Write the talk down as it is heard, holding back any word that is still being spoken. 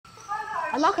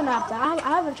I'm not gonna have to. I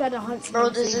haven't tried to hunt. Bro,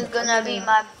 this is gonna be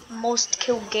my most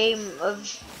kill game of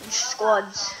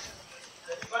squads.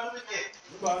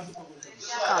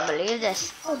 Can't believe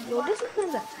this. Oh, bro, this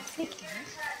is like sick.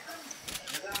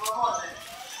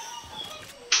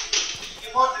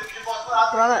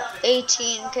 Bro, I got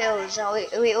 18 kills. Now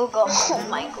we all got. Oh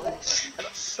my god, I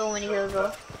got so many kills,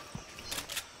 bro.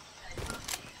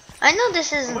 I know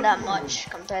this isn't that much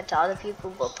compared to other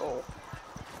people, but bro,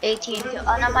 18 kills.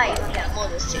 And I might even get more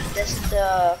this team. This is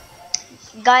the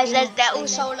guys. They're all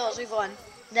solos. We won.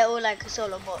 They're all like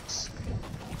solo bots.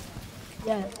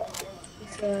 Yeah.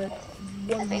 It's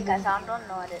I think I found one.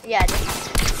 No, I didn't. Yeah, I did.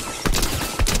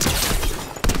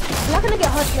 I'm not gonna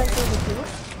get hurt like this.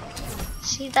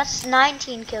 See, that's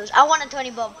 19 kills. I want a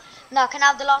 20 bomb. No, can I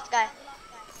have the last guy?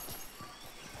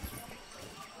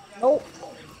 Nope.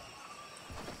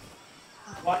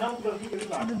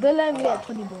 They'll let me get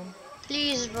 20 bomb.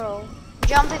 Please, bro.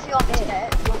 Jump if you want me to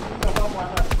get it.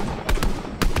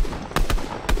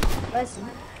 Let's see.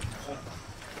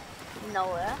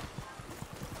 Nowhere.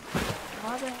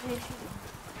 Why the hell is she?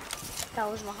 That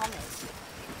was Mohammed.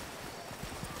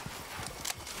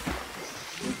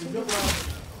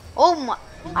 Oh my.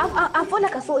 I feel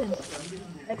like I saw him.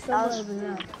 Like somewhere over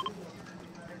there.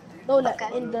 No, like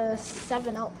Okay. in the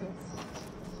 7 outpost.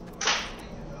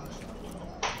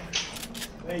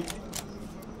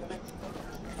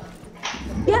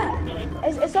 Yeah,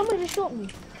 it's someone just shot me.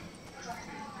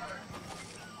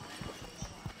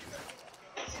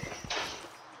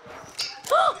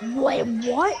 Wait,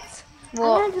 what? I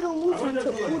What? landed on Musa and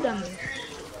took full damage.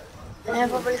 Yeah,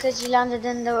 probably because you landed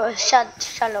in the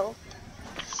shallow.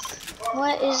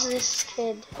 Where is this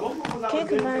kid? K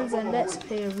commands and let's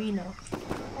play arena.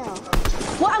 Oh.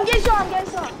 What? I'm getting shot, I'm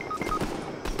getting shot.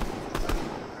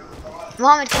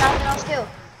 Mohammed, can I have the last kill?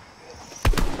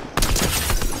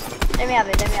 Let me have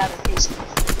it, please.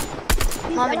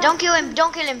 Mohammed, don't kill him,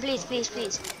 please, please,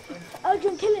 please.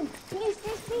 Arjun, kill him. Please,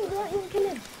 don't even kill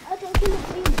him. Arjun, kill him,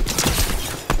 please.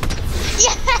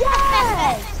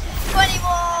 Yes! 20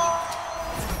 more!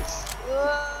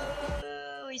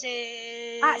 Whoa, we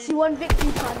say. Actually, one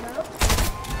victory card now.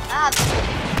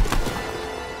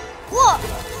 What?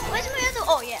 Where's my other?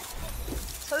 Oh, yeah.